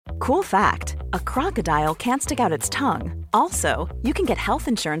Cool fact, a crocodile can't stick out its tongue. Also, you can get health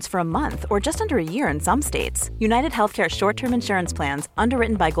insurance for a month or just under a year in some states. United Healthcare short-term insurance plans,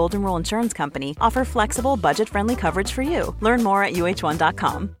 underwritten by Golden Rule Insurance Company, offer flexible, budget-friendly coverage for you. Learn more at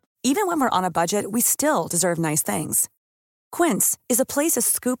uh1.com. Even when we're on a budget, we still deserve nice things. Quince is a place to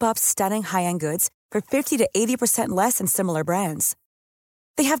scoop up stunning high-end goods for 50 to 80% less than similar brands.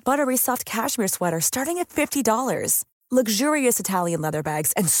 They have buttery soft cashmere sweaters starting at $50, luxurious Italian leather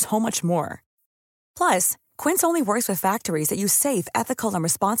bags, and so much more. Plus, Quince only works with factories that use safe, ethical, and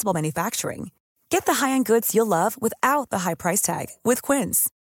responsible manufacturing. Get the high-end goods you'll love without the high price tag with Quince.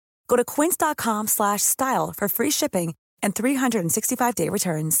 Go to quince.com/style for free shipping and 365-day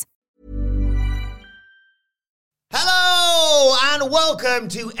returns. Hello and welcome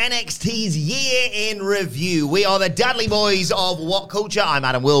to NXT's Year in Review. We are the Dudley Boys of What Culture. I'm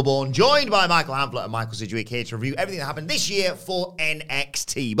Adam Wilborn, joined by Michael Hamflett and Michael Sidgwick here to review everything that happened this year for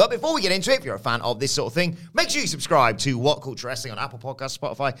NXT. But before we get into it, if you're a fan of this sort of thing, make sure you subscribe to What Culture Wrestling on Apple Podcasts,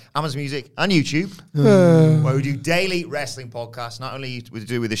 Spotify, Amazon Music, and YouTube, where we do daily wrestling podcasts, not only to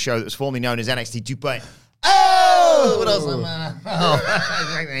do with the show that was formerly known as NXT 2.0. Oh, what else?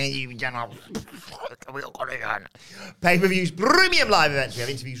 Pay-per-views, premium live events. We have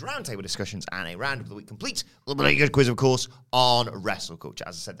interviews, roundtable discussions, and a round of the week complete. A really good quiz, of course, on wrestle culture.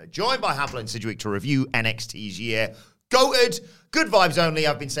 As I said, they're joined by Hamflett and Sidgwick to review NXT's year. Goated, good vibes only.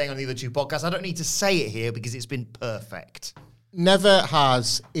 I've been saying on the other two podcasts. I don't need to say it here because it's been perfect. Never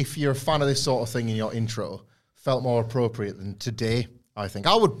has, if you're a fan of this sort of thing in your intro, felt more appropriate than today, I think.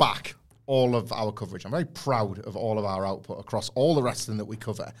 I would back all of our coverage. I'm very proud of all of our output across all the wrestling that we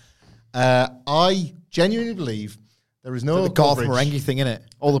cover. I genuinely believe there is no the Garth Marenghi thing in it.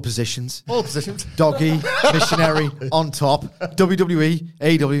 All the positions. All positions. Doggy, missionary, on top, WWE,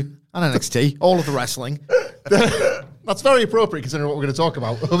 AEW, and NXT. All of the wrestling. That's very appropriate considering what we're going to talk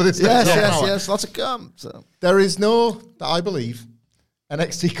about over this next hour. Yes. Lots of gum. So. There is no, that I believe,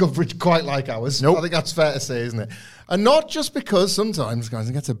 NXT coverage quite like ours. Nope. I think that's fair to say, isn't it? And not just because sometimes, guys,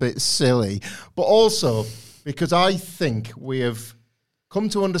 it gets a bit silly, but also because I think we have come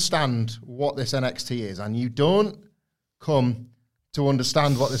to understand what this NXT is. And you don't come to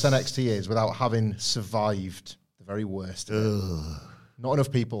understand what this NXT is without having survived the very worst of it. Not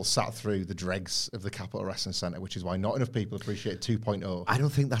enough people sat through the dregs of the Capitol Wrestling Center, which is why not enough people appreciate 2.0. I don't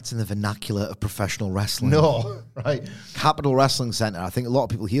think that's in the vernacular of professional wrestling. No, right. Capitol Wrestling Center. I think a lot of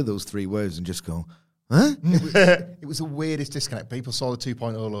people hear those three words and just go, huh? It was the weirdest disconnect. People saw the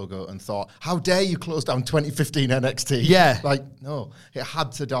 2.0 logo and thought, how dare you close down 2015 NXT? Yeah. Like, no, it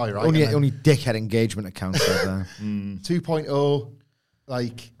had to die, right? Only dickhead engagement accounts out there. 2.0,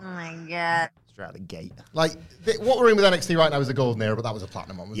 like... Oh, my God. Straight out the gate. Like, what we're in with NXT right now is the golden era, but that was a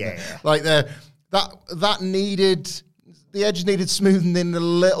platinum one, wasn't it? Yeah. Like, that needed... The edge needed smoothing in a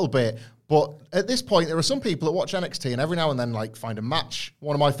little bit. But at this point, there are some people that watch NXT and every now and then, like, find a match.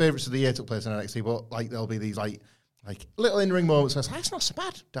 One of my favourites of the year took place in NXT, but, like, there'll be these, like little in-ring moments where it's like, it's not so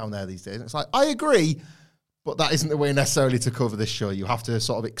bad down there these days. And it's like, I agree, but that isn't the way necessarily to cover this show. You have to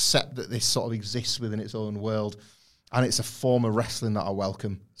sort of accept that this sort of exists within its own world. And it's a form of wrestling that I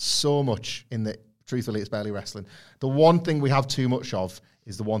welcome so much in that, truthfully, it's barely wrestling. The one thing we have too much of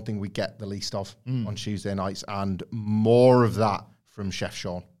is the one thing we get the least of on Tuesday nights, and more of that from Chef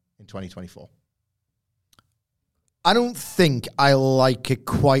Sean in 2024. I don't think I like it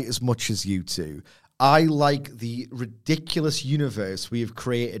quite as much as you two. I like the ridiculous universe we have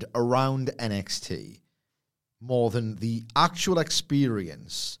created around NXT more than the actual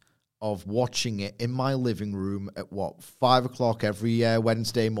experience of watching it in my living room at 5 o'clock every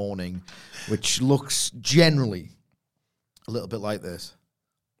Wednesday morning, which looks generally a little bit like this.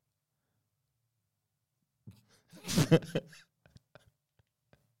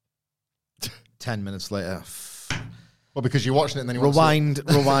 10 minutes later. Well, because you're watching it and then you rewind.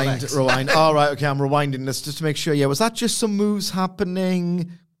 All right, okay, I'm rewinding this just to make sure. Yeah, was that just some moves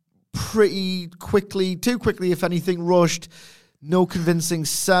happening pretty quickly, too quickly, if anything, rushed? No convincing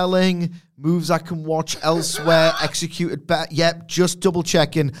selling, moves I can watch elsewhere, executed better. Yep, just double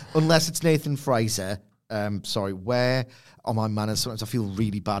checking, unless it's Nathan Fraser. Sorry, where are my manners? Sometimes I feel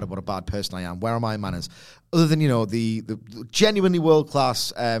really bad about what a bad person I am. Where are my manners? Other than, the genuinely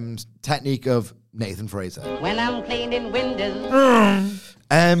world-class technique of Nathan Fraser. When I'm cleaning windows.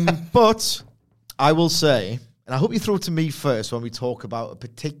 But I will say, and I hope you throw it to me first when we talk about a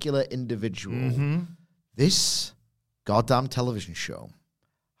particular individual, this goddamn television show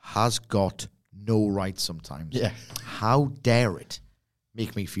has got no right sometimes. Yeah. How dare it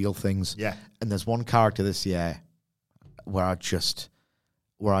make me feel things? Yeah. And there's one character this year where I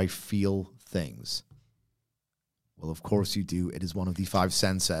feel things. Well, of course you do. It is one of the 5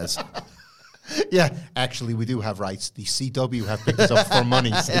 censors. Yeah, actually, we do have rights. The CW have picked us up for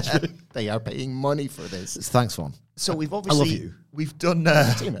money. They are paying money for this. Thanks, Vaughn. So we've obviously... I love you. We've done...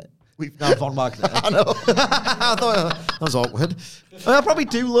 Team it. We've No, Von Wagner. I know. I thought that was awkward. I probably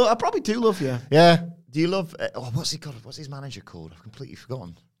do love you. Yeah. Do you love... what's he called? What's his manager called? I've completely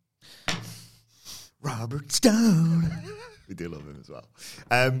forgotten. Robert Stone. We do love him as well.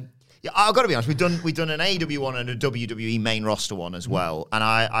 Yeah, I've got to be honest. We've done an AEW one and a WWE main roster one as well, and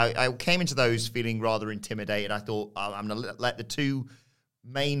I came into those feeling rather intimidated. I thought I'm going to let the 2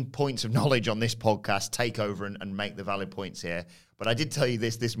 main points of knowledge on this podcast take over and make the valid points here. But I did tell you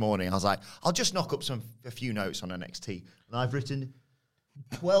this morning. I was like, I'll just knock up a few notes on NXT, and I've written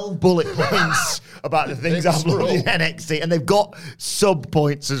 12 bullet points about the things I've loved in NXT, and they've got sub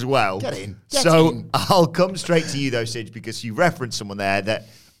points as well. Get in. I'll come straight to you though, Sidge, because you referenced someone there that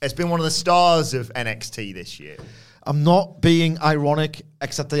has been one of the stars of NXT this year. I'm not being ironic,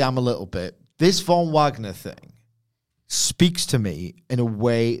 except I am a little bit. This Von Wagner thing speaks to me in a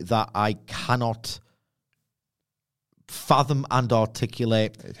way that I cannot fathom and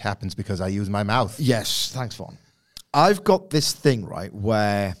articulate. It happens because I use my mouth. Yes, thanks, Vaughn. I've got this thing, right,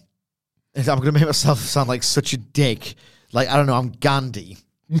 where I'm going to make myself sound like such a dick. Like, I don't know, I'm Gandhi.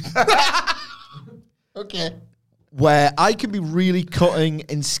 Okay. Where I can be really cutting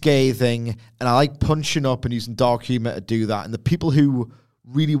and scathing, and I like punching up and using dark humor to do that. And the people who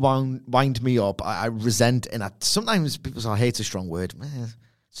really wind me up, I resent. And sometimes people say, I hate a strong word.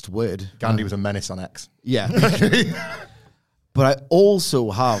 It's a word. Gandhi was a menace on X. Yeah. But I also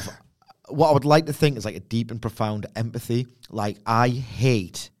have what I would like to think is like a deep and profound empathy. Like, I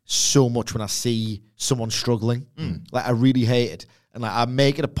hate so much when I see someone struggling. Like, I really hate it. And like, I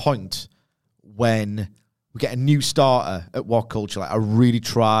make it a point when we get a new starter at What Culture. Like, I really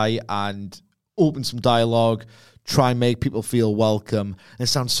try and open some dialogue, try and make people feel welcome. And it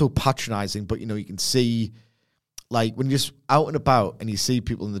sounds so patronizing, but, you know, you can see, like, when you're just out and about and you see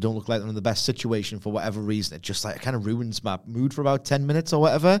people and they don't look like they're in the best situation for whatever reason, it just, like, it kind of ruins my mood for about 10 minutes or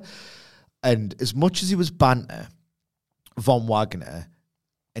whatever. And as much as he was banter, Von Wagner,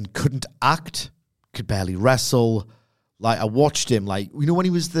 and couldn't act, could barely wrestle. Like, I watched him, like, you know, when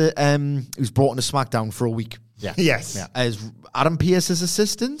he was he was brought into SmackDown for a week. Yeah. Yes. Yeah. As Adam Pearce's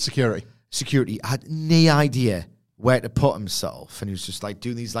assistant. Security. Had no idea where to put himself. And he was just, like,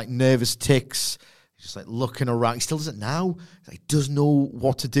 doing these, like, nervous ticks. Just, like, looking around. He still does it now. He doesn't know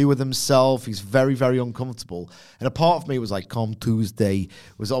what to do with himself. He's very, very uncomfortable. And a part of me was like, Come Tuesday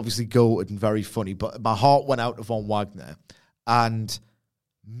was obviously goated and very funny. But my heart went out to Von Wagner. And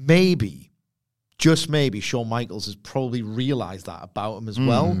maybe, just maybe, Shawn Michaels has probably realized that about him as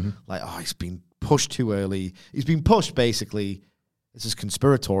well. Like, he's been pushed too early. He's been pushed, basically. This is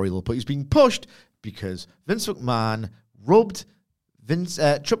conspiratorial, but he's being pushed because Vince McMahon rubbed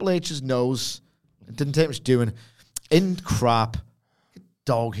Triple H's nose. It didn't take much doing. In crap.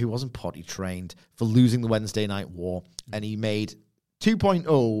 Dog who wasn't potty trained for losing the Wednesday Night War. And he made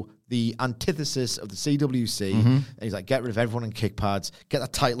 2.0 the antithesis of the CWC. And he's like, get rid of everyone in kick pads. Get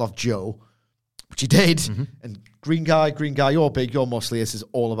that title off Joe. Which he did. And green guy, you're big, you're muscly. This is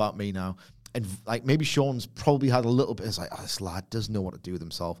all about me now. And like, maybe Sean's probably had a little bit. It's like, this lad doesn't know what to do with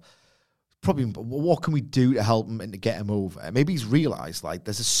himself. Probably, what can we do to help him and to get him over? Maybe he's realized, like,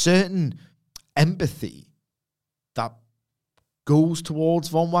 there's a certain empathy that goes towards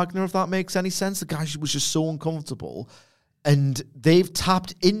Von Wagner, if that makes any sense. The guy was just so uncomfortable. And they've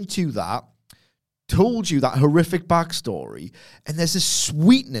tapped into that, told you that horrific backstory, and there's a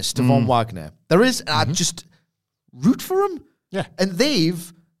sweetness to Von Wagner. There is, and I just root for him. Yeah. And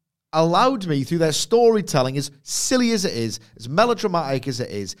they've allowed me, through their storytelling, as silly as it is, as melodramatic as it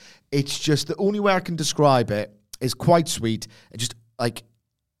is, it's just the only way I can describe it is quite sweet and just, like,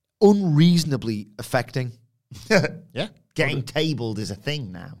 unreasonably affecting. Yeah. Getting tabled is a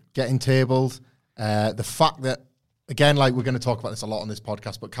thing now. Getting tabled. The fact that, again, like, we're going to talk about this a lot on this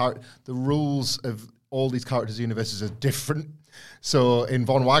podcast, but the rules of all these characters' universes are different. So in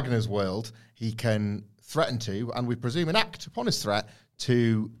Von Wagner's world, he can threaten to, and we presume enact upon his threat,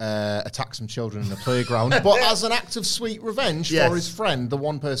 to attack some children in the playground, but as an act of sweet revenge for his friend, the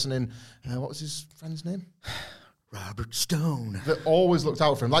one person in, what was his friend's name? Robert Stone. That always looked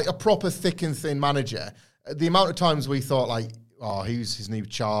out for him, like a proper thick and thin manager. The amount of times we thought, like, he's his new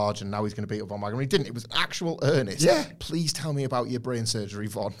charge, and now he's going to beat up Von Wagner. He didn't. It was actual earnest. Yeah. Please tell me about your brain surgery,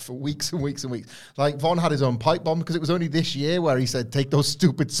 Von, for weeks and weeks and weeks. Like, Von had his own pipe bomb because it was only this year where he said, take those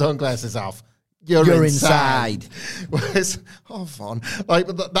stupid sunglasses off. You're inside. Whereas, Von. Like,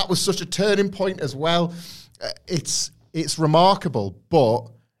 but that was such a turning point as well. It's remarkable, but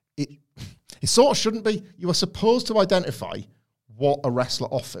It sort of shouldn't be. You are supposed to identify what a wrestler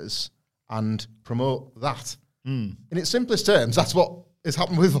offers and promote that. In its simplest terms, that's what has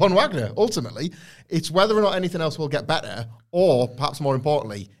happened with Von Wagner, ultimately. It's whether or not anything else will get better, or perhaps more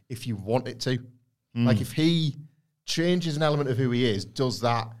importantly, if you want it to. Like, if he changes an element of who he is, does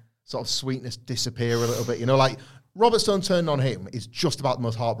that sort of sweetness disappear a little bit? You know, like, Robert Stone turning on him is just about the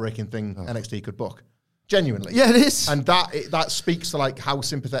most heartbreaking thing NXT could book. Genuinely. Yeah, it is. And that speaks to, like, how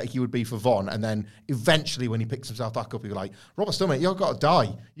sympathetic you would be for Von. And then eventually when he picks himself back up, you're like, Robert Stone, mate, you've got to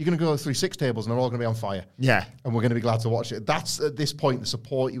die. You're going to go through 6 tables and they're all going to be on fire. Yeah. And we're going to be glad to watch it. That's, at this point, the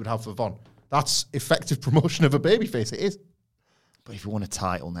support you would have for Von. That's effective promotion of a babyface. It is. But if you want a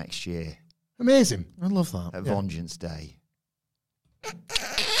title next year, Amazing. I love that. at Vengeance Day.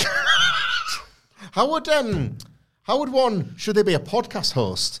 How would one, should there be a podcast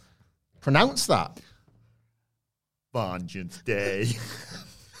host, pronounce that? Vengeance Day.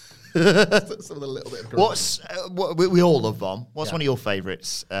 That's a little bit of What's we all love Von. What's one of your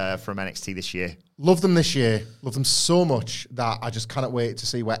favourites from NXT this year? Love them this year. Love them so much that I just cannot wait to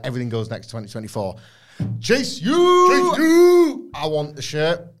see where everything goes next 2024. Chase you! Chase you! I want the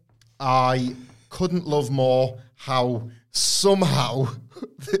shirt. I couldn't love more how somehow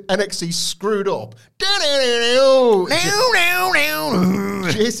NXT screwed up.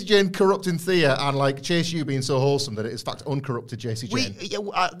 JC Jane corrupting Thea and like Chase U being so wholesome that it is in fact uncorrupted JC Jane.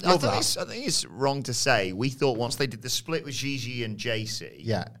 I think it's wrong to say. We thought once they did the split with Gigi and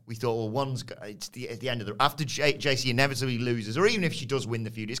JC, we thought, well, it's at the end of after JC inevitably loses, or even if she does win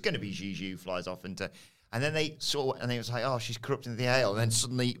the feud, it's going to be Gigi who flies off into. And then they saw, and they was like, oh, she's corrupting the ale. And then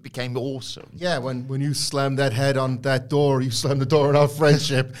suddenly it became awesome. Yeah, when you slammed that head on that door, you slammed the door on our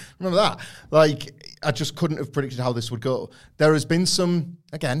friendship. Remember that? Like, I just couldn't have predicted how this would go. There has been some,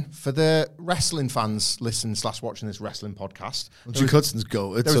 again, for the wrestling fans listening/watching this wrestling podcast. Well, Duke Hudson's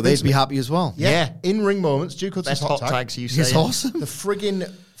goated, so they'd be happy as well. Yeah, in-ring moments. Duke Hudson's Best hot tags you say. It's awesome. The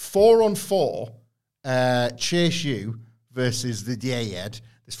friggin' 4-on-4 Chase U versus the Diayed.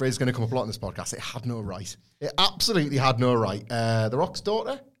 This phrase is going to come up a lot in this podcast. It had no right. It absolutely had no right. The Rock's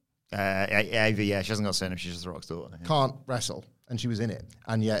daughter? Ava, yeah, she hasn't got a surname. She's just the Rock's daughter. Yeah. Can't wrestle. And she was in it.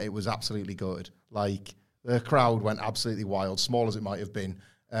 And yet it was absolutely good. Like, the crowd went absolutely wild, small as it might have been.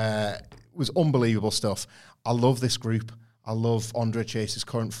 It was unbelievable stuff. I love this group. I love Andre Chase's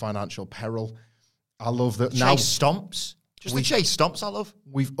current financial peril. I love that now. Chase stomps. Just the Chase stomps I love.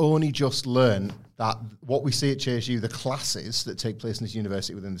 We've only just learned that what we see at Chase U, the classes that take place in this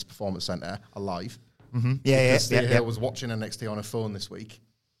university within this performance centre, are live. Mm-hmm. Yeah. I was watching NXT on her phone this week.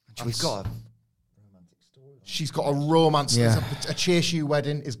 We've got a romantic story. She's got a romance. Yeah. A Chase U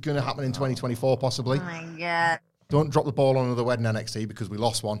wedding is going to happen in 2024, possibly. Oh my God. Don't drop the ball on another wedding NXT because we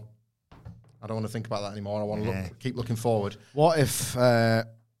lost one. I don't want to think about that anymore. I want to keep looking forward. What if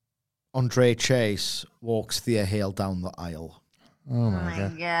Andre Chase walks Thea Hale down the aisle? Oh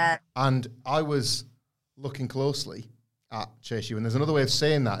my God. And I was looking closely at Chase U, and there's another way of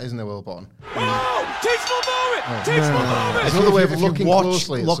saying that, isn't there, Wilborn? There's another way of looking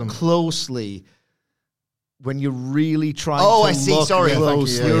closely. Look closely when you're really trying to I see. look Sorry.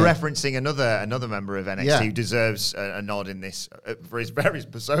 closely. You were referencing another member of NXT who deserves a nod in this for his various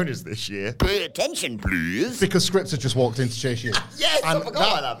personas this year. Pay attention, please. Because Scripts had just walked into Chase U. Yes, I forgot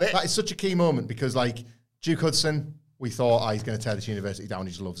about that bit. That is such a key moment because, like, Duke Hudson, we thought, he's going to tear this university down.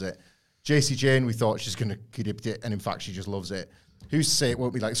 He just loves it. JC Jane, we thought she's going to kidnap it, and in fact, she just loves it. Who's to say it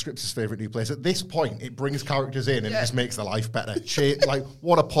won't be like Scripps' favourite new place? At this point, it brings characters in and it just makes their life better. Like,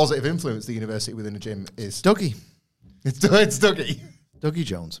 what a positive influence the university within a gym is. Dougie. It's Dougie. Dougie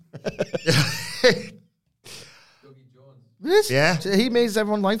Jones. Dougie Jones. Yeah. He makes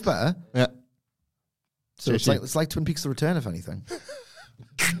everyone's life better. Yeah. So it's like Twin Peaks: The Return, if anything.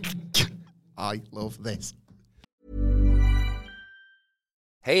 I love this.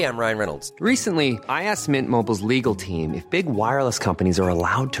 Hey, I'm Ryan Reynolds. Recently, I asked Mint Mobile's legal team if big wireless companies are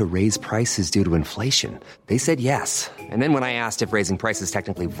allowed to raise prices due to inflation. They said yes. And then when I asked if raising prices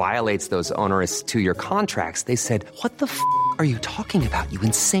technically violates those onerous 2-year contracts, they said, "What the f*** are you talking about, you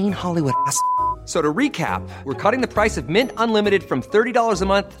insane Hollywood ass?" So to recap, we're cutting the price of Mint Unlimited from $30 a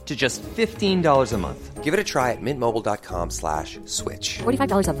month to just $15 a month. Give it a try at mintmobile.com/switch.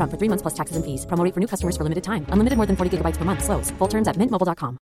 $45 up front for 3 months plus taxes and fees. Promo rate for new customers for limited time. Unlimited more than 40 gigabytes per month. Slows full terms at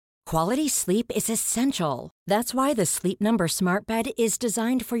mintmobile.com. Quality sleep is essential. That's why the Sleep Number Smart Bed is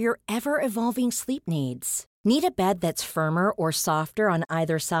designed for your ever-evolving sleep needs. Need a bed that's firmer or softer on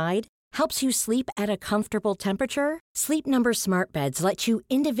either side? Helps you sleep at a comfortable temperature? Sleep Number Smart Beds let you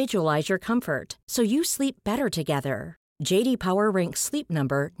individualize your comfort so you sleep better together. JD Power ranks Sleep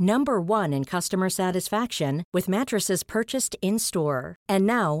Number number 1 in customer satisfaction with mattresses purchased in-store. And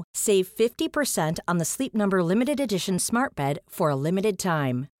now, save 50% on the Sleep Number Limited Edition Smart Bed for a limited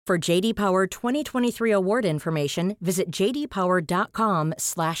time. For JD Power 2023 award information, visit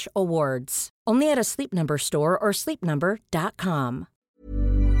jdpower.com/awards. Only at a Sleep Number store or sleepnumber.com.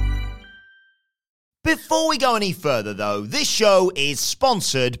 Before we go any further, though, this show is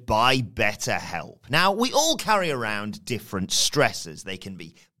sponsored by BetterHelp. Now, we all carry around different stressors. They can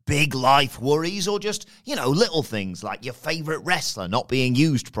be big life worries or just, little things like your favorite wrestler not being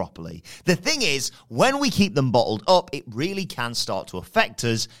used properly. The thing is, when we keep them bottled up, it really can start to affect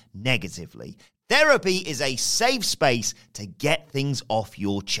us negatively. Therapy is a safe space to get things off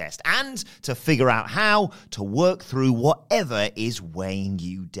your chest and to figure out how to work through whatever is weighing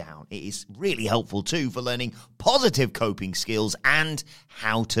you down. It is really helpful too for learning positive coping skills and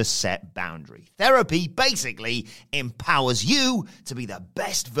how to set boundaries. Therapy basically empowers you to be the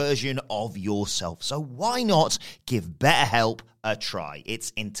best version of yourself. So why not give BetterHelp a try? It's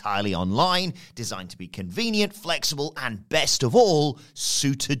entirely online, designed to be convenient, flexible, and best of all,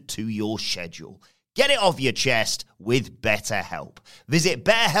 suited to your schedule. Get it off your chest with BetterHelp. Visit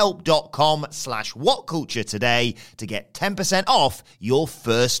betterhelp.com/whatculture today to get 10% off your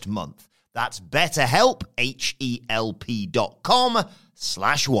first month. That's BetterHelp,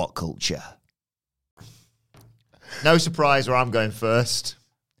 HELP.com/whatculture. No surprise where I'm going first.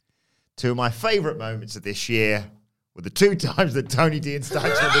 Two of my favourite moments of this year were the two times that Tony D and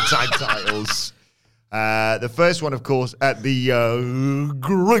Stags won the tag titles. The first one, of course, at the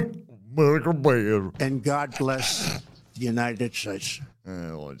Great American Bear. And God bless the United States.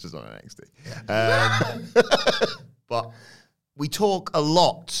 Well, it's just on NXT. But we talk a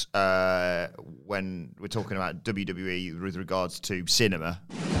lot when we're talking about WWE with regards to cinema.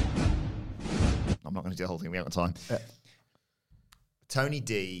 I'm not going to do the whole thing. We haven't got time. Tony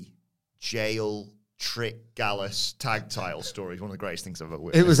D, Jail, Trick, Gallus, tag title story is one of the greatest things I've ever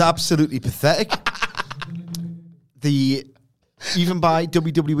witnessed. It was absolutely pathetic. Even by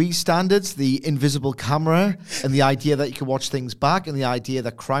WWE standards, the invisible camera and the idea that you could watch things back and the idea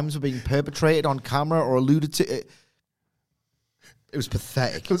that crimes were being perpetrated on camera or alluded to, it was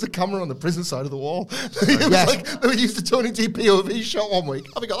pathetic. There was a camera on the prison side of the wall. It was like they used the Tony D POV shot one week.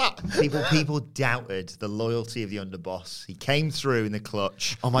 Have we got that? People doubted the loyalty of the underboss. He came through in the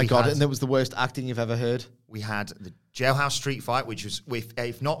clutch. Oh my God, and it was the worst acting you've ever heard. We had the Jailhouse Street Fight, which was,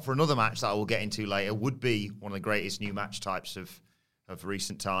 if not for another match that I will get into later, would be one of the greatest new match types of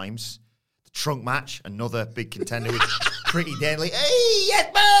recent times. The Trunk match, another big contender with Pretty Deadly. Hey,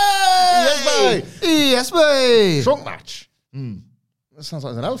 yes, boy! Yes, boy! Yes, boy! Trunk match. That sounds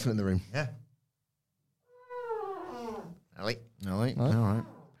like there's an elephant in the room. Yeah. Ellie. All right.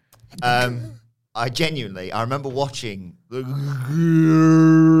 I remember watching the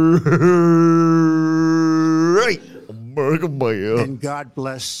Great American Bear. And God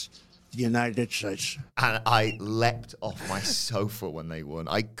bless the United States. And I leapt off my sofa when they won.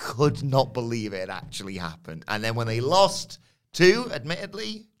 I could not believe it actually happened. And then when they lost to,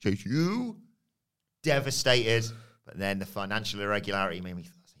 admittedly, JSU, devastated. But then the financial irregularity made me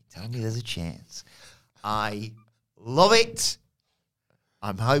tell me there's a chance. I love it.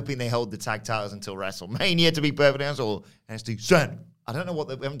 I'm hoping they hold the tag titles until WrestleMania, to be perfectly honest, or NXT. Stand. I don't know we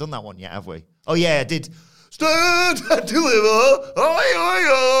haven't done that one yet, have we? Oh, yeah, I did. Stand and deliver.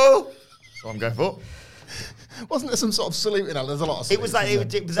 That's what I'm going for. Wasn't there some sort of saluting? There's a lot of It was saluting.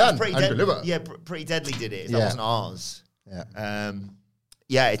 like, it was that Pretty Deadly. Deliver. Yeah, Pretty Deadly did it. That wasn't ours. Yeah.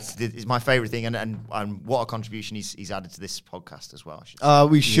 It's my favourite thing, and what a contribution he's added to this podcast as well.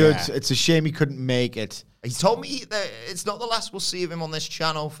 We should. Yeah. It's a shame he couldn't make it. He's told me that it's not the last we'll see of him on this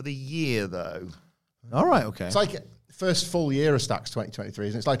channel for the year, though. All right, okay. It's like first full year of Stacks 2023,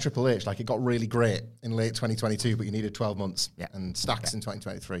 isn't it? It's like Triple H. Like, it got really great in late 2022, but you needed 12 months. Yeah. And Stacks in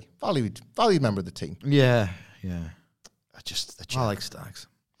 2023. Valued member of the team. Yeah. I like Stacks.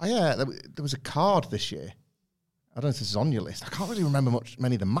 Oh, yeah, there was a card this year. I don't know if this is on your list. I can't really remember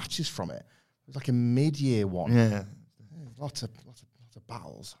many of the matches from it. It was like a mid-year one. Yeah. Lots of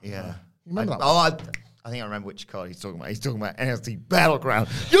battles. Yeah. You remember that one? I think I remember which card he's talking about. He's talking about NXT Battleground.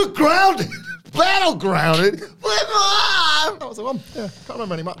 You're grounded! Battlegrounded! That was the one. Yeah, can't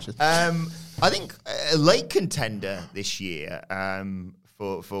remember any matches. I think a late contender this year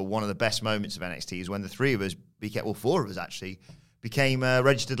for one of the best moments of NXT is when the three of us four of us actually became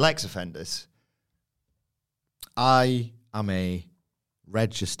registered Lex offenders. I am a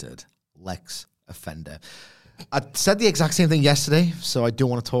registered Lex offender. I said the exact same thing yesterday, so I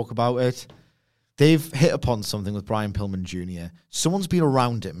don't want to talk about it. They've hit upon something with Brian Pillman Jr. Someone's been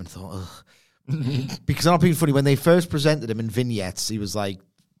around him and thought, ugh, Because I'm not being funny. When they first presented him in vignettes, he was like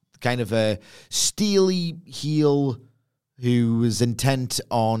kind of a steely heel who was intent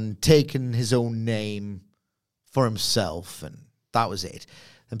on taking his own name for himself, and that was it.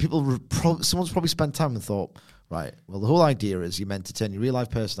 And someone's probably spent time and thought, right, well, the whole idea is you're meant to turn your real-life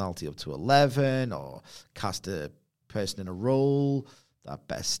personality up to 11 or cast a person in a role that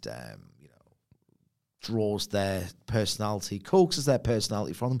best, draws their personality, coaxes their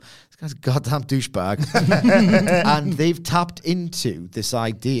personality from them. This guy's a goddamn douchebag. And they've tapped into this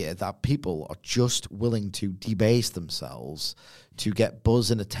idea that people are just willing to debase themselves to get buzz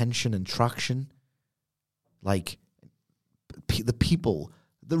and attention and traction. Like,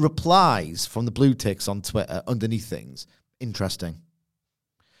 the replies from the blue ticks on Twitter underneath things, interesting.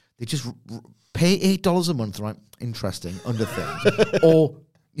 They just pay $8 a month, right? Interesting, under things. Or,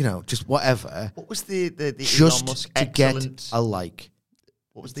 just whatever. What was the just Elon Musk to excellent? Get a like.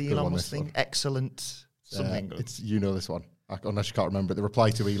 What was the Elon Musk thing? One. Excellent something. It's this one. Unless you can't remember it. The reply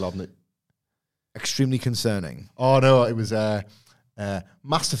to Elon. Extremely concerning. Oh, no, it was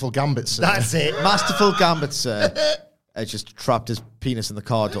masterful gambit, sir. That's it. Masterful gambit, sir. Just trapped his penis in the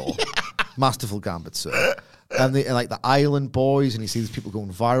car door. Masterful gambit, sir. And the Island Boys, and you see these people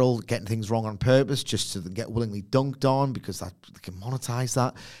going viral, getting things wrong on purpose just to get willingly dunked on because they can monetize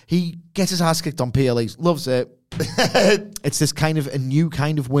that. He gets his ass kicked on PLEs, loves it. It's this kind of a new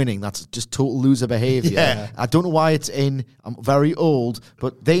kind of winning that's just total loser behavior. Yeah. I don't know why it's in. I'm very old,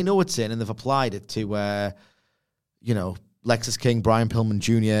 but they know it's in, and they've applied it to, Lexus King, Brian Pillman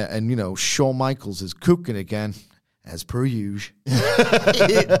Jr., and, Shawn Michaels is cooking again. As per usual.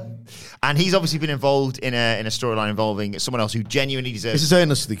 And he's obviously been involved in a storyline involving someone else who genuinely deserves this is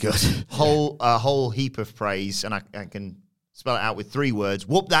earnestly good. A whole heap of praise, and I can spell it out with 3 words.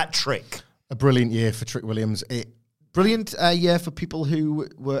 Whoop that trick. A brilliant year for Trick Williams. Brilliant year for people who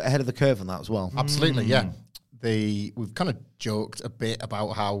were ahead of the curve on that as well. Absolutely, yeah. We've kind of joked a bit about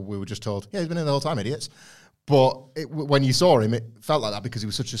how we were just told, yeah, he's been in the whole time, idiots. But when you saw him, it felt like that because he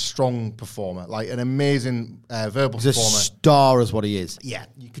was such a strong performer, like an amazing verbal He's performer. A star is what he is. Yeah,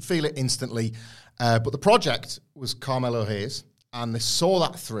 you could feel it instantly. But the project was Carmelo Hayes, and they saw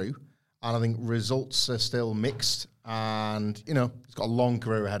that through, and I think results are still mixed. And, he's got a long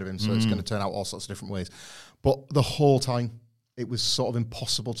career ahead of him, so it's going to turn out all sorts of different ways. But the whole time, it was sort of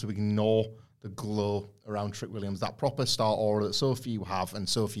impossible to ignore the glow around Trick Williams, that proper star aura that so few have and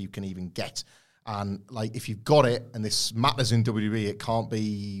so few can even get. And, if you've got it, and this matters in WWE, it can't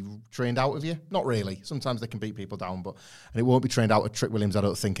be trained out of you. Not really. Sometimes they can beat people down, and it won't be trained out of Trick Williams, I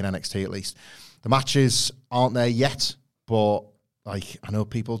don't think, in NXT at least. The matches aren't there yet, but, I know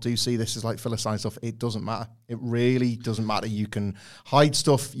people do see this as, Philistine stuff. It doesn't matter. It really doesn't matter. You can hide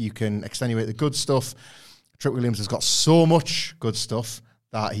stuff. You can extenuate the good stuff. Trick Williams has got so much good stuff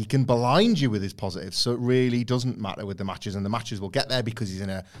that he can blind you with his positives. So it really doesn't matter with the matches, and the matches will get there because he's in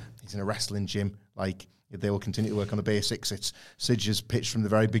a wrestling gym. They will continue to work on the basics. It's Sidge's pitch from the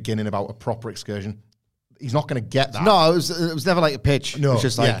very beginning about a proper excursion. He's not going to get that. No, it was never like a pitch. No, it was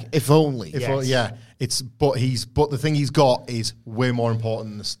just if only. But the thing he's got is way more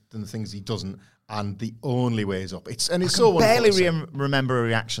important than the things he doesn't. And the only way is up. I barely remember a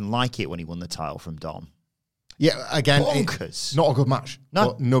reaction like it when he won the title from Dom. Yeah, again, not a good match. No,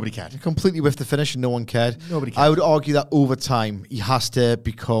 but nobody cared. Completely whiffed the finish and no one cared. Nobody cared. I would argue that over time, he has to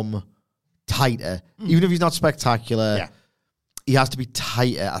become tighter. Even if he's not spectacular, he has to be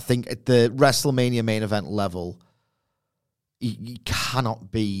tighter. I think at the WrestleMania main event level, he cannot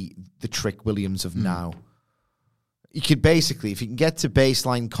be the Trick Williams of now. He could basically, if he can get to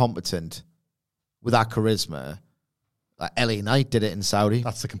baseline competent with that charisma, like LA Knight did it in Saudi.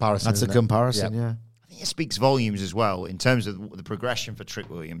 That's the comparison. That's a comparison, yeah. It speaks volumes as well in terms of the progression for Trick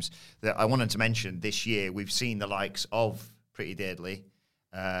Williams. That I wanted to mention this year, we've seen the likes of Pretty Deadly,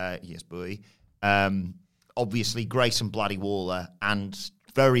 yes boy, obviously Grayson Bloody Waller, and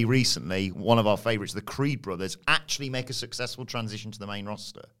very recently, one of our favourites, the Creed brothers, actually make a successful transition to the main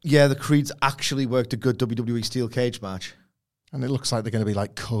roster. Yeah, the Creeds actually worked a good WWE steel cage match. And it looks like they're going to be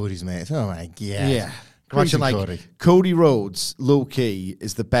like Cody's mates. Oh my God. Yeah. Imagine Cody Rhodes, low key,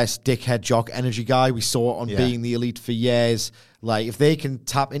 is the best dickhead jock energy guy. We saw it on Being the Elite for years. If they can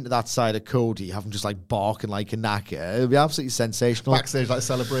tap into that side of Cody, have him just barking like a knacker, it'll be absolutely sensational. Backstage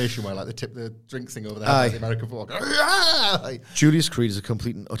celebration where they tip the drink thing over there, the American football. Julius Creed is a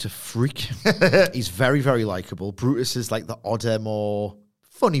complete and utter freak. He's very, very likable. Brutus is the odder, more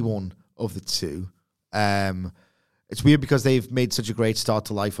funny one of the two. It's weird because they've made such a great start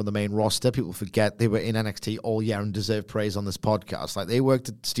to life on the main roster. People forget they were in NXT all year and deserve praise on this podcast. They worked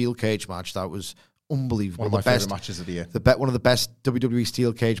a steel cage match that was unbelievable. One of my favourite matches of the year. One of the best WWE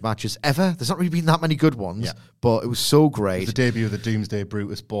Steel Cage matches ever. There's not really been that many good ones, but it was so great. The debut of the Doomsday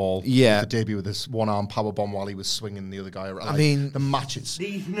Brutus Ball. Yeah. The debut of this one-arm powerbomb while he was swinging the other guy around. I mean... The matches.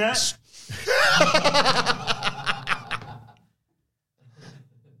 These nuts.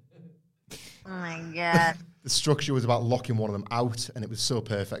 Oh my God. The structure was about locking one of them out, and it was so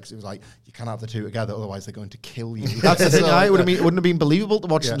perfect. 'Cause it was like, you can't have the two together, otherwise they're going to kill you. That's the thing. It wouldn't have been believable to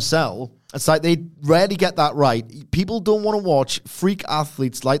watch them sell. It's like they rarely get that right. People don't want to watch freak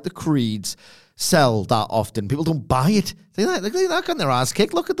athletes like the Creeds sell that often. People don't buy it. They're not getting their ass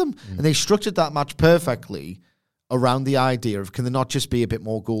kicked. Look at them. And they structured that match perfectly around the idea of, can there not just be a bit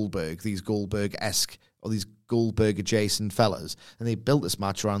more Goldberg, these Goldberg-esque or these Goldberg-adjacent fellas? And they built this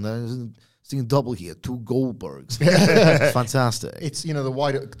match around there. Seeing double here, 2 Goldbergs. It's fantastic. It's,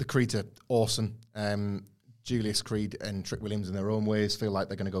 the Creeds are awesome. Julius Creed and Trick Williams in their own ways feel like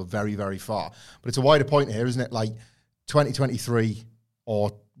they're going to go very, very far. But it's a wider point here, isn't it? Like 2023,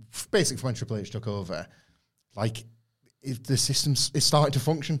 or basically from when Triple H took over, like if the system is starting to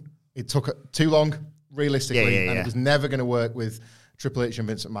function. It took too long, realistically, and it was never going to work with Triple H and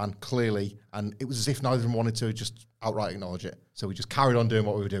Vince McMahon, clearly, and it was as if neither of them wanted to just outright acknowledge it. So we just carried on doing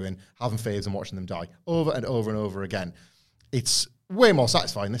what we were doing, having faves and watching them die over and over and over again. It's way more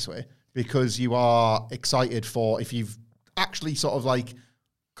satisfying this way, because you are excited for, if you've actually sort of like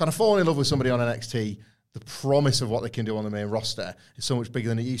kind of fallen in love with somebody on NXT, the promise of what they can do on the main roster is so much bigger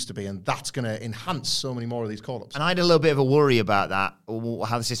than it used to be, and that's going to enhance so many more of these call-ups. And I had a little bit of a worry about that, or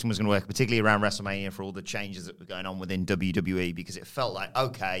how the system was going to work, particularly around WrestleMania, for all the changes that were going on within WWE, because it felt like,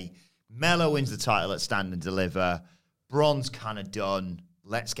 okay, Melo wins the title at Stand and Deliver, Bron's kind of done,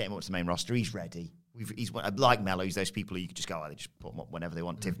 let's get him up to the main roster, he's ready. He's like Melo, he's those people who you could just go, they just put him up whenever they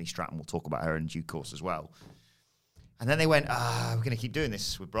want. Tiffany Stratton, we'll talk about her in due course as well. And then they went, we're going to keep doing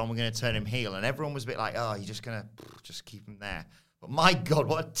this with Bron. We're going to turn him heel. And everyone was a bit like, you're just going to just keep him there. But my God,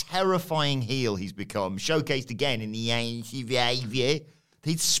 what a terrifying heel he's become. Showcased again in the behavior.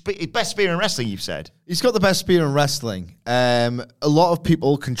 He's best spear in wrestling, you've said. He's got the best spear in wrestling. A lot of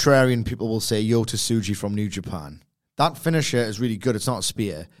people, contrarian people, will say Yota Tsuji from New Japan. That finisher is really good. It's not a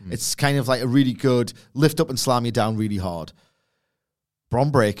spear. It's kind of like a really good lift up and slam you down really hard. Bron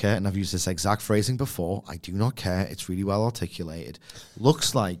Breakker, and I've used this exact phrasing before, I do not care, it's really well articulated,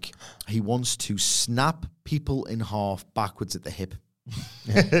 looks like he wants to snap people in half backwards at the hip.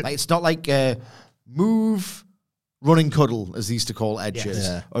 Like, it's not like move, running cuddle, as they used to call edges,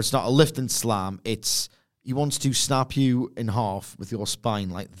 or it's not a lift and slam, it's he wants to snap you in half with your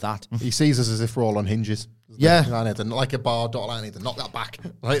spine like that. He sees us as if we're all on hinges. Yeah. Like a bar, I need to knock that back.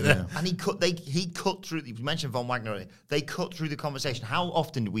 Right there. And he cut through, you mentioned Von Wagner earlier, they cut through the conversation. How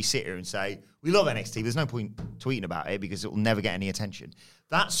often do we sit here and say, we love NXT, but there's no point tweeting about it because it will never get any attention.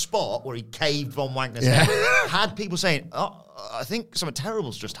 That spot where he caved Von Wagner's head had people saying, I think something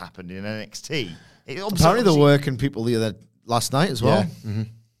terrible's just happened in NXT. Apparently they're working people last night as well. Yeah. Mm-hmm.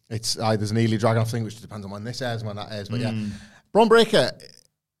 It's there's an Ely Dragunov thing, which depends on when this airs and when that airs. But yeah, Bron Breakker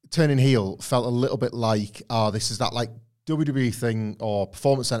turning heel felt a little bit like, this is that like WWE thing or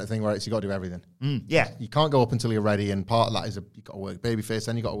Performance Center thing where it's you got to do everything. Yeah. You can't go up until you're ready, and part of that is you got to work babyface,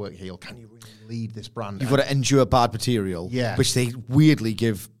 then you got to work heel. Can you really lead this brand? You've got to endure bad material, which they weirdly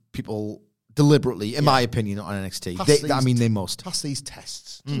give people deliberately, in my opinion, on NXT. They must. Pass these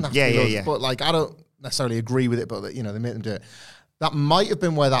tests. Yeah. But like, I don't necessarily agree with it, but they make them do it. That might have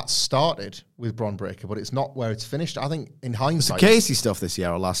been where that started with Bron Breakker, but it's not where it's finished. I think in hindsight... The Casey stuff this year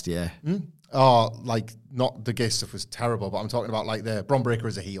or last year? Like, not the gay stuff was terrible, but I'm talking about like the Bron Breakker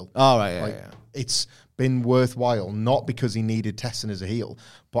as a heel. Oh, right, yeah. It's been worthwhile, not because he needed testing as a heel,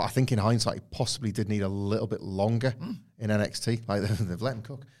 but I think in hindsight he possibly did need a little bit longer in NXT. Like, they've let him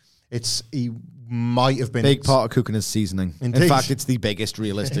cook. He might have been... Big part of cooking is seasoning. Indeed. In fact, it's the biggest,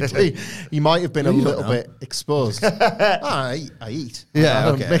 realistically. He might have been a little bit exposed. I eat. Yeah, I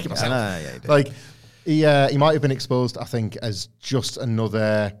don't make it myself. Like, he might have been exposed, I think, as just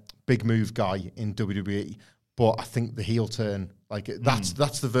another big move guy in WWE. But I think the heel turn, like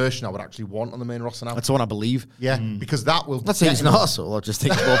that's the version I would actually want on the main roster now. That's the one I believe. Yeah, because that will... Not saying he's an arsehole, I just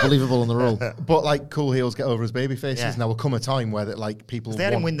think it's more believable in the role. But like cool heels get over as baby faces. Yeah. Now will come a time where that like people... They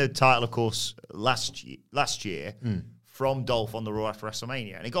had him win the title, of course, last year from Dolph on the Raw after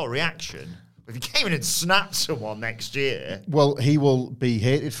WrestleMania, and he got a reaction. If he came in and snapped someone next year... Well, he will be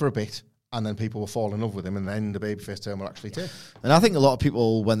hated for a bit, and then people will fall in love with him, and then the babyface turn will actually take. And I think a lot of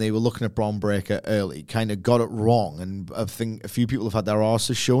people, when they were looking at Bron Breakker early, kind of got it wrong. And I think a few people have had their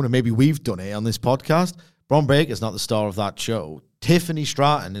arses shown, and maybe we've done it on this podcast. Bron Breakker's not the star of that show. Tiffany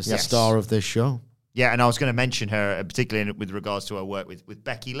Stratton is the star of this show. Yeah, and I was going to mention her, particularly with regards to her work with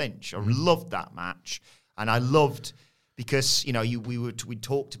Becky Lynch. I loved that match, and I loved because we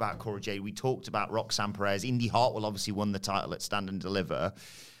talked about Cora Jade, we talked about Roxanne Perez, Indy Hartwell obviously won the title at Stand and Deliver,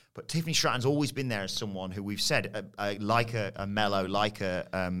 but Tiffany Stratton's always been there as someone who we've said, like a Mello, like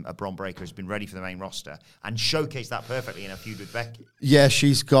a Bron Breakker, has been ready for the main roster and showcased that perfectly in a feud with Becky. Yeah,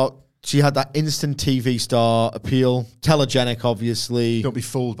 she had that instant TV star appeal, telegenic, obviously. Don't be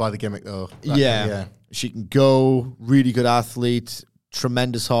fooled by the gimmick, though. Yeah. She can go, really good athlete,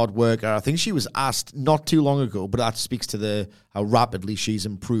 tremendous hard worker. I think she was asked not too long ago, but that speaks to how rapidly she's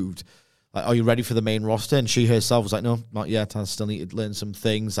improved. Like, are you ready for the main roster? And she herself was like, no, not yet. I still need to learn some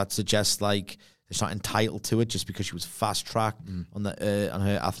things. That suggests like she's not entitled to it just because she was fast-tracked on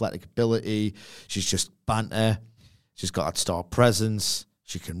her athletic ability. She's just banter. She's got that star presence.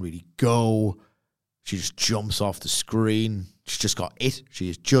 She can really go. She just jumps off the screen. She's just got it. She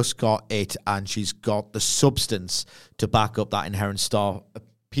has just got it. And she's got the substance to back up that inherent star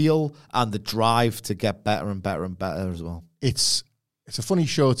appeal and the drive to get better and better and better as well. It's a funny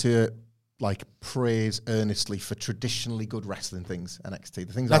show to praise earnestly for traditionally good wrestling things, NXT.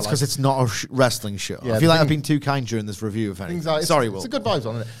 The things that's because it's not a wrestling show. Yeah, I feel like I've been too kind during this review. Of anything. Sorry, Will. It's a good vibes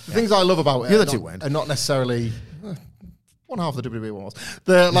on it. The things I love about it the other two weren't. are not necessarily one half of the WWE one was.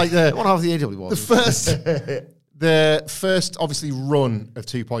 The one half of the AW was. The first obviously run of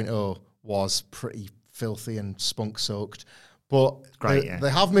 2.0 was pretty filthy and spunk soaked, but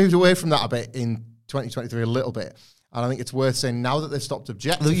they have moved away from that a bit in 2023 a little bit. And I think it's worth saying now that they've stopped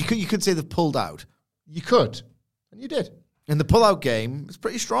objecting. You could say they've pulled out. You could. And you did. And the pull-out game is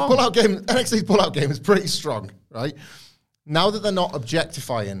pretty strong. NXT's pull-out game is pretty strong, right? Now that they're not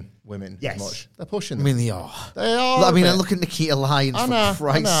objectifying women as much, they're pushing them. I mean, they are. They are. I mean, I look at Nikita Lyons, for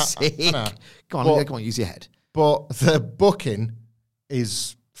Christ's sake. Go on, use your head. But the booking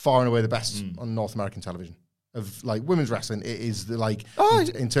is far and away the best on North American television. Of women's wrestling, it is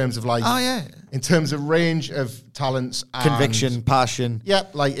in terms of in terms of range of talents, and conviction, passion. Yeah,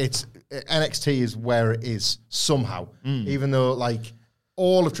 it's NXT is where it is somehow, even though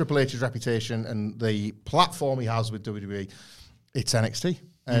all of Triple H's reputation and the platform he has with WWE, it's NXT,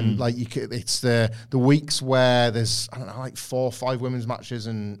 and it's the weeks where there's 4 or 5 women's matches,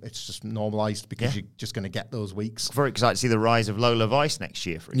 and it's just normalized because you're just going to get those weeks. Very excited to see the rise of Lola Vice next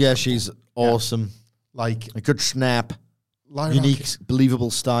year. For example. Yeah, she's awesome. A good snap, unique,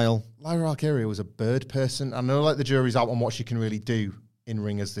 believable style. Lyra Valkyria was a bird person. I know the jury's out on what she can really do in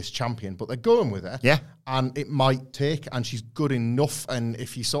ring as this champion, but they're going with her. Yeah. And it might take, and she's good enough. And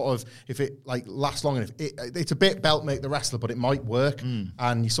if it lasts long enough, it's a bit belt make the wrestler, but it might work.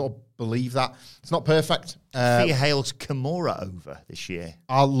 And you sort of believe that. It's not perfect. Thea Hale's Kimura over this year.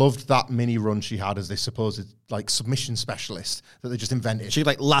 I loved that mini run she had as this supposed submission specialist that they just invented. She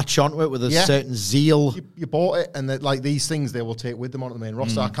latch onto it with a certain zeal. You bought it, and these things they will take with them onto the main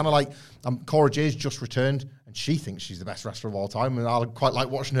roster. I kind of Cora Jay's just returned, and she thinks she's the best wrestler of all time, and I quite like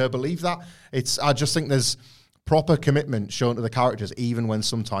watching her believe that. I just think there's proper commitment shown to the characters, even when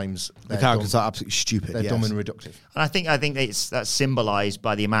sometimes the characters are absolutely stupid. They're dumb and reductive. And I think that's symbolised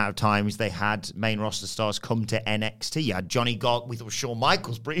by the amount of times they had main roster stars come to NXT. You had Johnny Gargano. We thought Shawn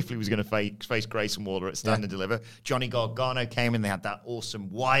Michaels briefly was going to face Grayson Waller at Stand and Deliver. Johnny Gargano came in. They had that awesome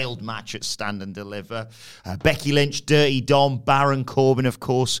wild match at Stand and Deliver. Becky Lynch, Dirty Dom, Baron Corbin, of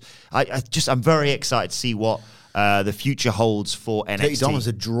course. I'm very excited to see what the future holds for NXT. Dirty Dom is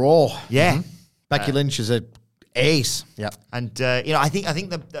a draw. Yeah. Mm-hmm. Becky Lynch is a ace. Yeah. And I think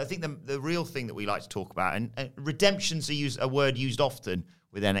the real thing that we like to talk about, and redemption's a word used often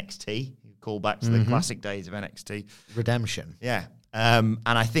with NXT. You call back to the classic days of NXT. Redemption. Yeah. And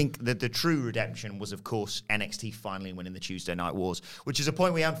I think that the true redemption was, of course, NXT finally winning the Tuesday Night Wars, which is a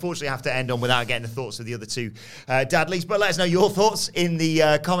point we unfortunately have to end on without getting the thoughts of the other two Dadleys. But let us know your thoughts in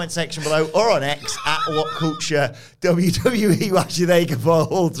the comment section below or on X at WhatCultureWWE. Actually, there you can follow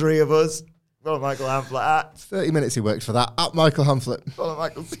all three of us. Follow Michael Hamflett at 30 minutes he worked for that. At Michael Hamflett. Follow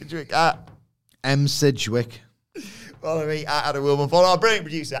Michael Sidgwick at M. Sidgwick. Follow me at Adam Wilman. Follow our brilliant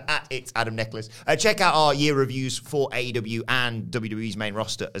producer at It's Adam Nicholas. Check out our year reviews for AEW and WWE's main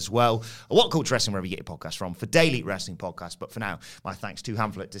roster as well. What Culture Wrestling, wherever you get your podcast from, for daily wrestling podcasts. But for now, my thanks to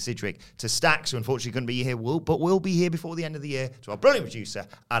Hamflett, to Sidgwick, to Stax, who unfortunately couldn't be here, but will be here before the end of the year, to our brilliant producer,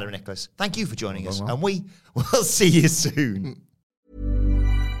 Adam Nicholas. Thank you for joining us, and we will see you soon.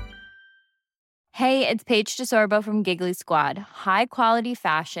 Hey, it's Paige DeSorbo from Giggly Squad. High quality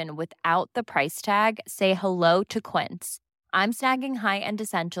fashion without the price tag. Say hello to Quince. I'm snagging high-end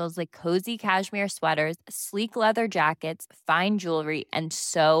essentials like cozy cashmere sweaters, sleek leather jackets, fine jewelry, and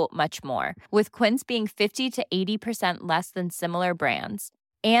so much more. With Quince being 50 to 80% less than similar brands.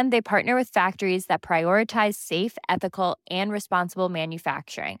 And they partner with factories that prioritize safe, ethical, and responsible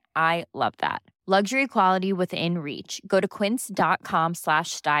manufacturing. I love that. Luxury quality within reach. Go to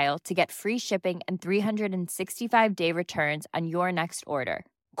quince.com/style to get free shipping and 365-day returns on your next order.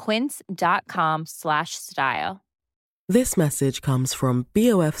 Quince.com/style. This message comes from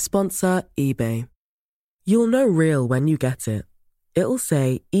BOF sponsor eBay. You'll know real when you get it. It'll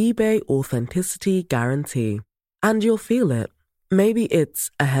say eBay Authenticity Guarantee. And you'll feel it. Maybe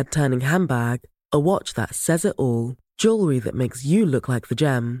it's a head-turning handbag, a watch that says it all, jewelry that makes you look like the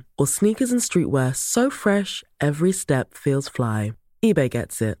gem, or sneakers and streetwear so fresh every step feels fly. eBay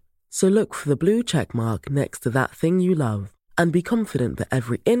gets it. So look for the blue check mark next to that thing you love and be confident that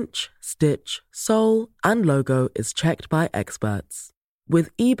every inch, stitch, sole, and logo is checked by experts.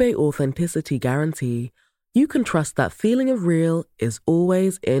 With eBay Authenticity Guarantee, you can trust that feeling of real is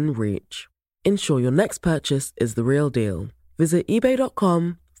always in reach. Ensure your next purchase is the real deal. Visit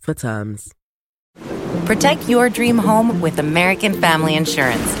eBay.com for terms. Protect your dream home with American Family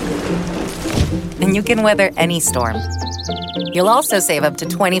Insurance. And you can weather any storm. You'll also save up to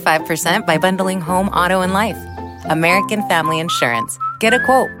 25% by bundling home, auto, and life. American Family Insurance. Get a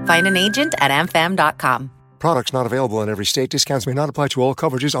quote. Find an agent at amfam.com. Products not available in every state. Discounts may not apply to all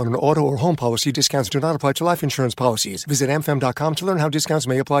coverages on an auto or home policy. Discounts do not apply to life insurance policies. Visit amfam.com to learn how discounts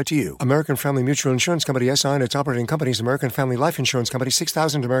may apply to you. American Family Mutual Insurance Company, SI, and its operating companies, American Family Life Insurance Company,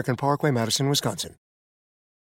 6000 American Parkway, Madison, Wisconsin.